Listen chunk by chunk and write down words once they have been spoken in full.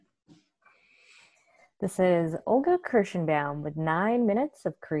This is Olga Kirschenbaum with 9 Minutes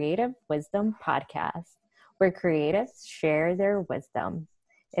of Creative Wisdom podcast, where creatives share their wisdom.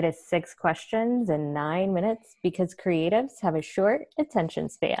 It is 6 questions in 9 minutes because creatives have a short attention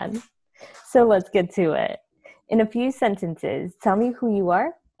span. So let's get to it. In a few sentences, tell me who you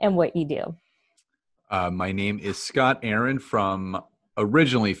are and what you do. My name is Scott Aaron from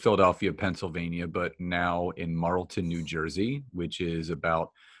originally Philadelphia, Pennsylvania, but now in Marlton, New Jersey, which is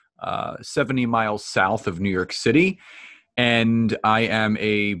about 70 miles south of New York City. And I am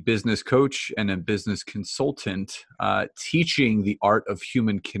a business coach and a business consultant teaching the art of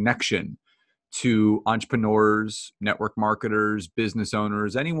human connection to entrepreneurs, network marketers, business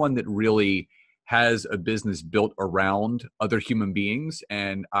owners, anyone that really has a business built around other human beings.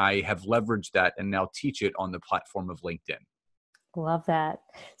 And I have leveraged that and now teach it on the platform of LinkedIn. Love that.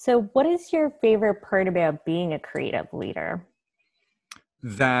 So, what is your favorite part about being a creative leader?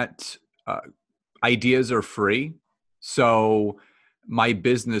 That ideas are free. So my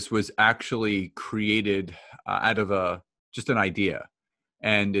business was actually created out of just an idea.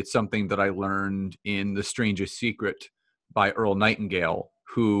 And it's something that I learned in The Strangest Secret by Earl Nightingale,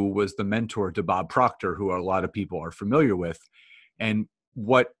 who was the mentor to Bob Proctor, who a lot of people are familiar with. And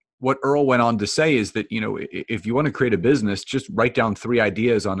what Earl went on to say is that, if you want to create a business, just write down 3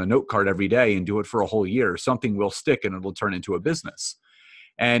 ideas on a note card every day and do it for a whole year. Something will stick and it'll turn into a business.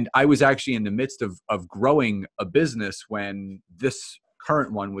 And I was actually in the midst of growing a business when this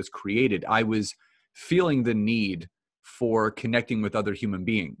current one was created. I was feeling the need for connecting with other human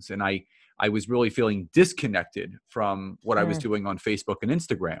beings. And I was really feeling disconnected from what I was doing on Facebook and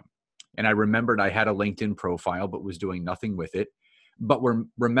Instagram. And I remembered I had a LinkedIn profile, but was doing nothing with it. But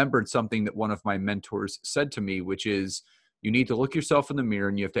remembered something that one of my mentors said to me, which is, you need to look yourself in the mirror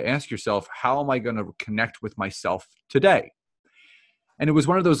and you have to ask yourself, how am I going to connect with myself today? And it was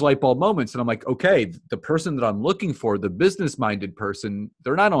one of those light bulb moments. And I'm like, okay, the person that I'm looking for, the business-minded person,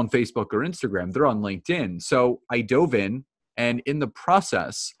 they're not on Facebook or Instagram, they're on LinkedIn. So I dove in and in the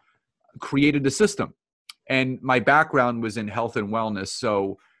process created a system. And my background was in health and wellness.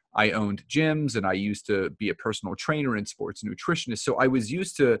 So I owned gyms and I used to be a personal trainer and sports nutritionist. So I was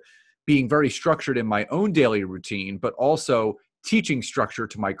used to being very structured in my own daily routine, but also teaching structure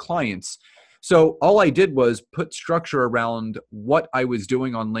to my clients. So all I did was put structure around what I was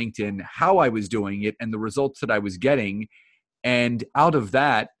doing on LinkedIn, how I was doing it, and the results that I was getting. And out of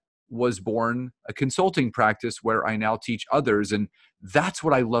that was born a consulting practice where I now teach others. And that's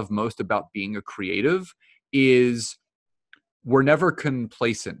what I love most about being a creative is we're never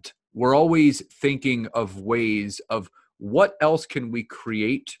complacent. We're always thinking of ways of what else can we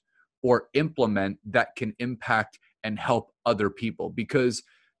create or implement that can impact and help other people. Because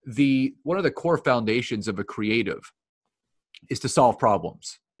one of the core foundations of a creative is to solve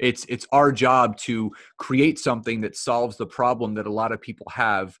problems. It's our job to create something that solves the problem that a lot of people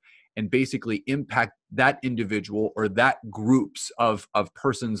have and basically impact that individual or that groups of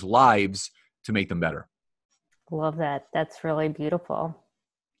persons' lives to make them better. Love that. That's really beautiful.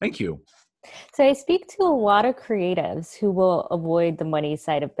 Thank you. So I speak to a lot of creatives who will avoid the money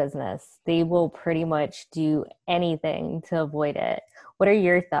side of business. They will pretty much do anything to avoid it. What are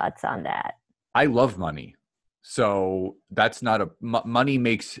your thoughts on that? I love money. So that's not money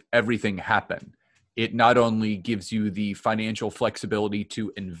makes everything happen. It not only gives you the financial flexibility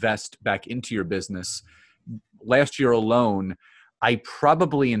to invest back into your business. Last year alone, I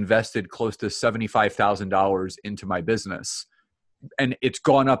probably invested close to $75,000 into my business. And it's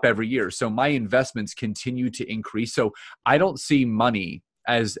gone up every year. So my investments continue to increase. So I don't see money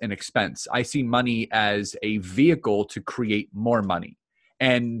as an expense. I see money as a vehicle to create more money.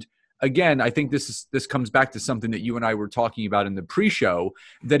 And again, I think this comes back to something that you and I were talking about in the pre-show,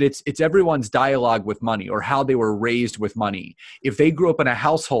 that it's everyone's dialogue with money or how they were raised with money. If they grew up in a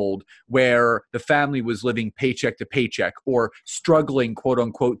household where the family was living paycheck to paycheck or struggling, quote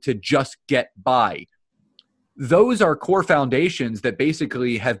unquote, to just get by, those are core foundations that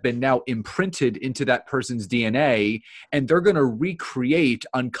basically have been now imprinted into that person's DNA, and they're going to recreate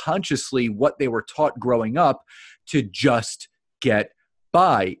unconsciously what they were taught growing up to just get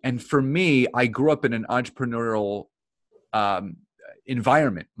by. And for me, I grew up in an entrepreneurial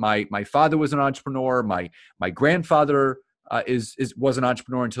environment. My father was an entrepreneur. My grandfather was an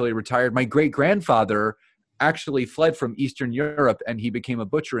entrepreneur until he retired. My great grandfather actually fled from Eastern Europe and he became a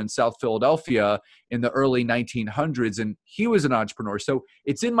butcher in South Philadelphia in the early 1900s. And he was an entrepreneur. So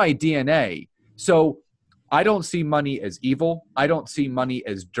it's in my DNA. So I don't see money as evil. I don't see money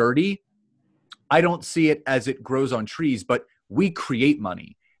as dirty. I don't see it as it grows on trees, but we create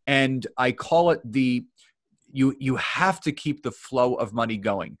money. And I call it you have to keep the flow of money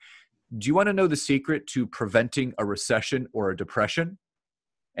going. do you want to know the secret to preventing a recession or a depression?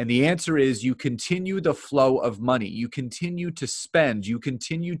 And the answer is you continue the flow of money. You continue to spend. You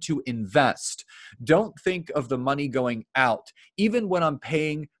continue to invest. Don't think of the money going out. Even when I'm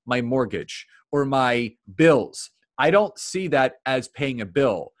paying my mortgage or my bills, I don't see that as paying a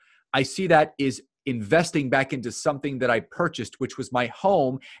bill. I see that as investing back into something that I purchased, which was my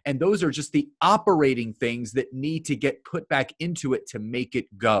home. And those are just the operating things that need to get put back into it to make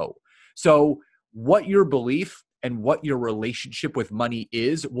it go. So what your belief and what your relationship with money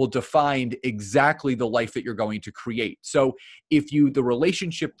is will define exactly the life that you're going to create. So if the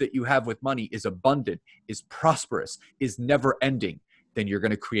relationship that you have with money is abundant, is prosperous, is never ending, then you're going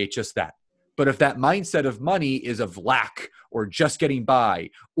to create just that. But if that mindset of money is of lack or just getting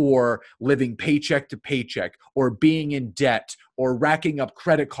by or living paycheck to paycheck or being in debt or racking up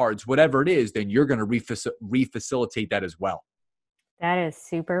credit cards, whatever it is, then you're going to refacilitate that as well. That is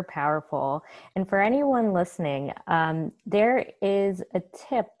super powerful. And for anyone listening, there is a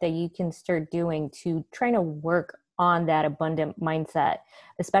tip that you can start doing to try to work on that abundant mindset,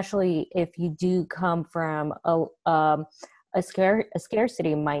 especially if you do come from a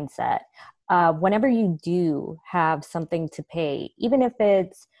scarcity mindset. Whenever you do have something to pay, even if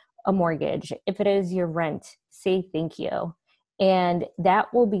it's a mortgage, if it is your rent, say thank you. And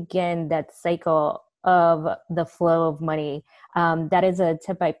that will begin that cycle of the flow of money. That is a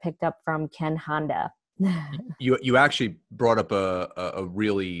tip I picked up from Ken Honda. You actually brought up a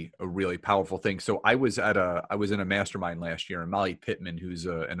really powerful thing. So I was in a mastermind last year, and Molly Pittman, who's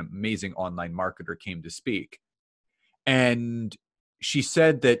an amazing online marketer, came to speak, and she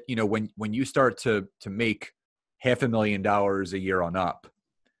said that when you start to make $500,000 a year on up,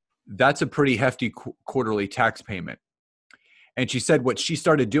 that's a pretty hefty quarterly tax payment. And she said what she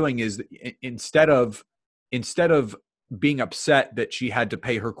started doing is instead of being upset that she had to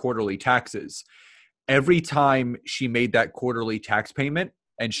pay her quarterly taxes, every time she made that quarterly tax payment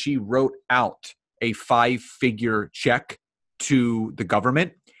and she wrote out a 5-figure check to the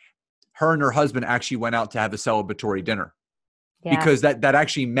government, her and her husband actually went out to have a celebratory dinner. Yeah. Because that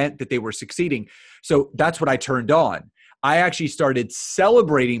actually meant that they were succeeding. So that's what I turned on. I actually started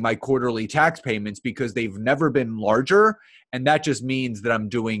celebrating my quarterly tax payments because they've never been larger. And that just means that I'm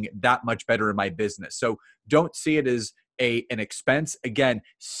doing that much better in my business. So don't see it as an expense. Again,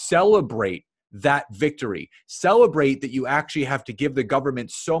 celebrate that victory. Celebrate that you actually have to give the government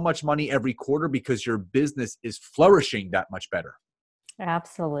so much money every quarter because your business is flourishing that much better.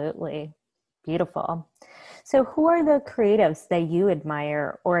 Absolutely. Beautiful. So who are the creatives that you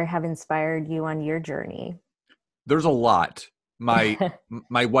admire or have inspired you on your journey? There's a lot. My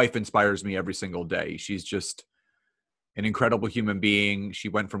wife inspires me every single day. She's just an incredible human being. She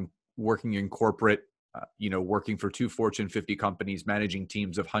went from working in corporate, working for 2 Fortune 50 companies, managing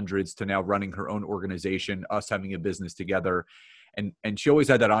teams of hundreds, to now running her own organization, us having a business together. And she always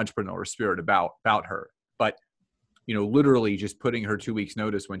had that entrepreneurial spirit about her. But, literally just putting her 2 weeks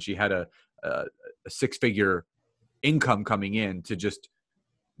notice when she had a 6-figure income coming in to just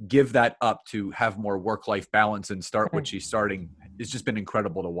give that up to have more work-life balance and start what she's starting. It's just been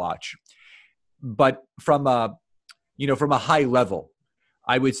incredible to watch. But from a high level,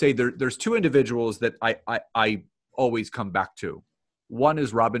 I would say there's 2 individuals that I always come back to. One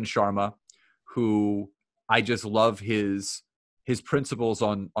is Robin Sharma, who I just love his principles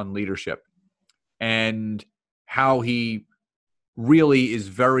on leadership and how he really is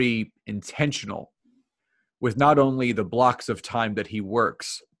very intentional with not only the blocks of time that he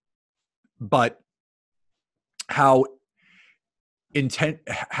works, but how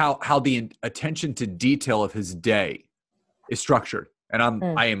the attention to detail of his day is structured. And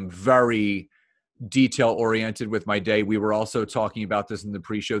I am very detail oriented with my day. We were also talking about this in the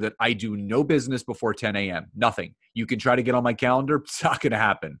pre-show that I do no business before 10 a.m. Nothing. You can try to get on my calendar. It's not going to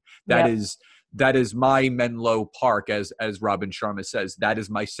happen. That is my Menlo Park, as Robin Sharma says. That is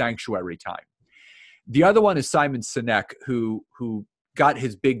my sanctuary time. The other one is Simon Sinek, who got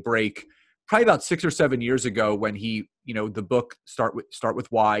his big break probably about 6 or 7 years ago when he, the book Start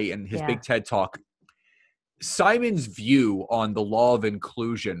with Why and his big TED Talk. Simon's view on the law of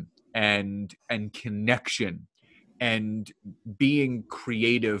inclusion and connection and being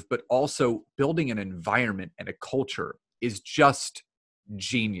creative, but also building an environment and a culture is just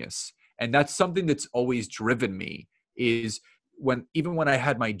genius. And that's something that's always driven me, is even when I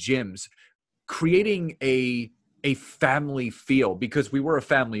had my gyms, creating a family feel, because we were a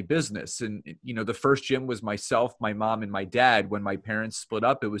family business. And, the first gym was myself, my mom, and my dad. When my parents split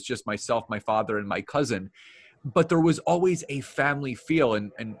up, it was just myself, my father, and my cousin. But there was always a family feel.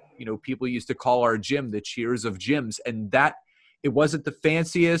 And people used to call our gym the Cheers of gyms. And that It wasn't the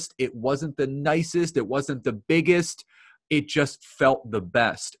fanciest. It wasn't the nicest. It wasn't the biggest. It just felt the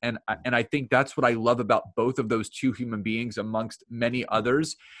best. And I think that's what I love about both of those two human beings amongst many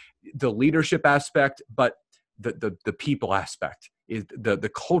others, the leadership aspect, but the people aspect is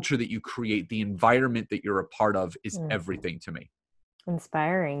the culture that you create, the environment that you're a part of is everything to me.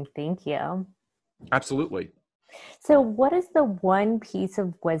 Inspiring. Thank you. Absolutely. So what is the one piece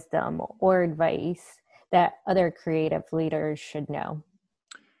of wisdom or advice that other creative leaders should know?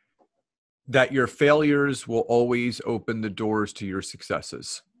 That your failures will always open the doors to your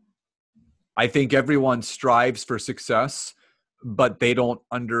successes. I think everyone strives for success, but they don't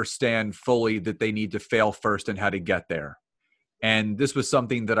understand fully that they need to fail first and how to get there. And this was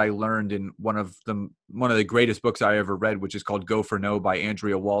something that I learned in one of the greatest books I ever read, which is called Go for No by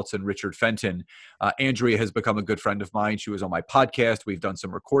Andrea Waltz and Richard Fenton. Andrea has become a good friend of mine. She was on my podcast. We've done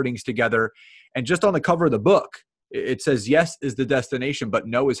some recordings together. And just on the cover of the book, it says, yes is the destination, but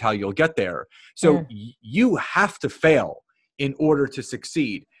no is how you'll get there. So you have to fail in order to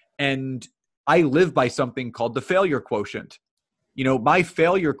succeed. And I live by something called the failure quotient. You know, my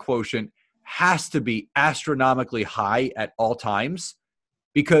failure quotient has to be astronomically high at all times,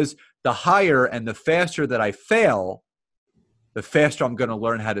 because the higher and the faster that I fail, the faster I'm going to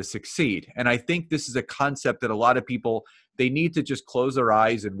learn how to succeed. And I think this is a concept that a lot of people, they need to just close their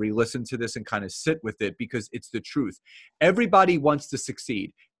eyes and re-listen to this and kind of sit with it, because it's the truth. Everybody wants to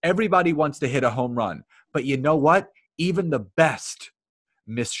succeed. Everybody wants to hit a home run. But you know what? Even the best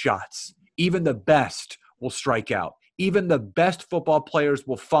miss shots. Even the best will strike out. Even the best football players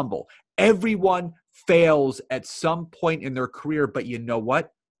will fumble. Everyone fails at some point in their career, but you know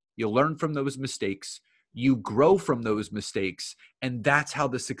what? You learn from those mistakes. You grow from those mistakes, and that's how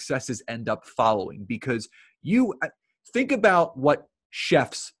the successes end up following. Because you think about what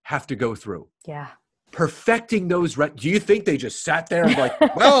chefs have to go through. Yeah. Perfecting those. Do you think they just sat there and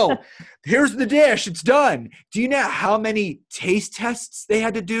like, well, here's the dish, it's done? Do you know how many taste tests they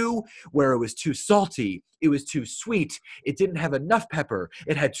had to do where it was too salty, it was too sweet, it didn't have enough pepper,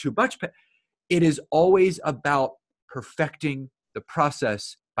 it had too much pepper? It is always about perfecting the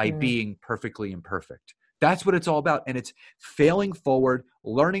process by being perfectly imperfect. That's what it's all about. And it's failing forward,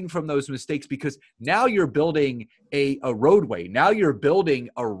 learning from those mistakes, because now you're building a roadway. Now you're building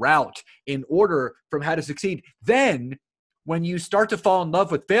a route in order from how to succeed. Then when you start to fall in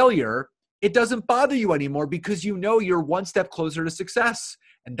love with failure, it doesn't bother you anymore, because you know you're one step closer to success.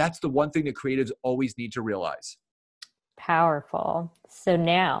 And that's the one thing that creatives always need to realize. Powerful. So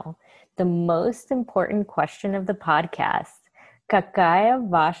now, the most important question of the podcast. Какая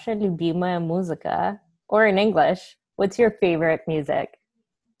ваша любимая музыка? Or in English, what's your favorite music?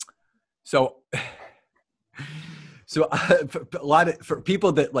 So for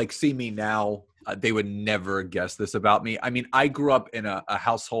people that like see me now, they would never guess this about me. I mean, I grew up in a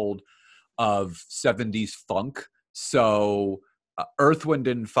household of 70s funk. So Earth, Wind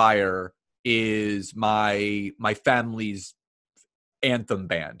and Fire is my family's anthem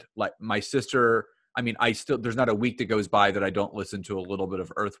band. Like my sister, I mean, there's not a week that goes by that I don't listen to a little bit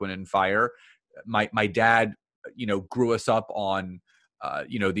of Earth, Wind and Fire. My dad, you know, grew us up on,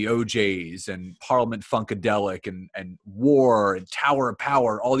 you know, the OJs and Parliament Funkadelic and War and Tower of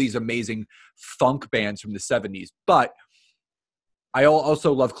Power, all these amazing funk bands from the 70s. But I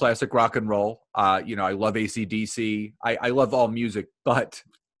also love classic rock and roll. You know, I love AC/DC. I love all music. But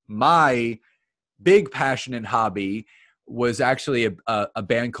my big passion and hobby was actually a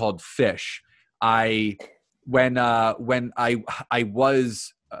band called Phish. When I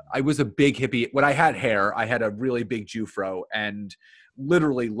was a big hippie. When I had hair, I had a really big Jufro and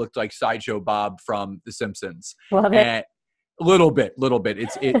literally looked like Sideshow Bob from The Simpsons. Love it. And little bit.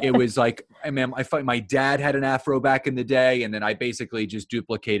 It was like, I mean, I find my dad had an afro back in the day, and then I basically just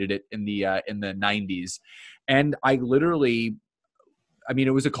duplicated it in the 90s. And I literally, I mean,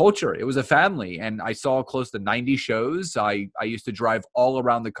 it was a culture. It was a family. And I saw close to 90 shows. I used to drive all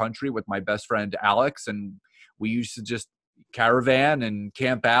around the country with my best friend, Alex, and we used to just caravan and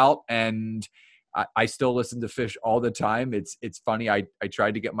camp out. And I still listen to Phish all the time. It's funny. I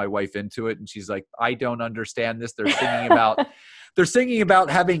tried to get my wife into it, and she's like, I don't understand this. They're singing about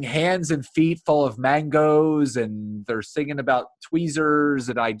having hands and feet full of mangoes, and they're singing about tweezers,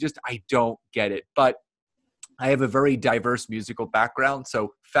 and I don't get it. But I have a very diverse musical background.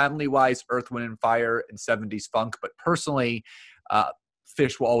 So family-wise, Earth, Wind and Fire and 70s funk. But personally,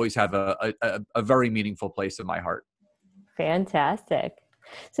 Phish will always have a very meaningful place in my heart. Fantastic.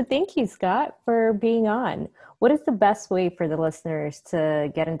 So thank you, Scott, for being on. What is the best way for the listeners to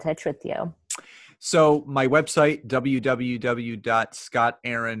get in touch with you? So my website,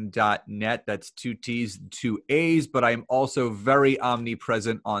 www.scottaaron.net. That's 2 T's, 2 A's, but I'm also very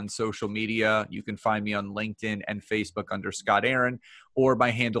omnipresent on social media. You can find me on LinkedIn and Facebook under Scott Aaron, or my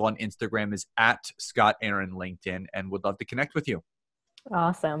handle on Instagram is at Scott Aaron LinkedIn, and would love to connect with you.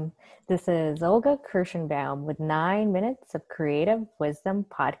 Awesome. This is Olga Kirschenbaum with 9 Minutes of Creative Wisdom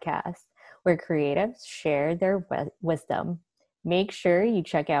podcast, where creatives share their wisdom. Make sure you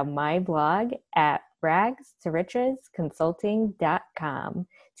check out my blog at ragstorichesconsulting.com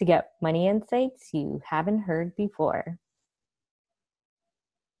to get money insights you haven't heard before.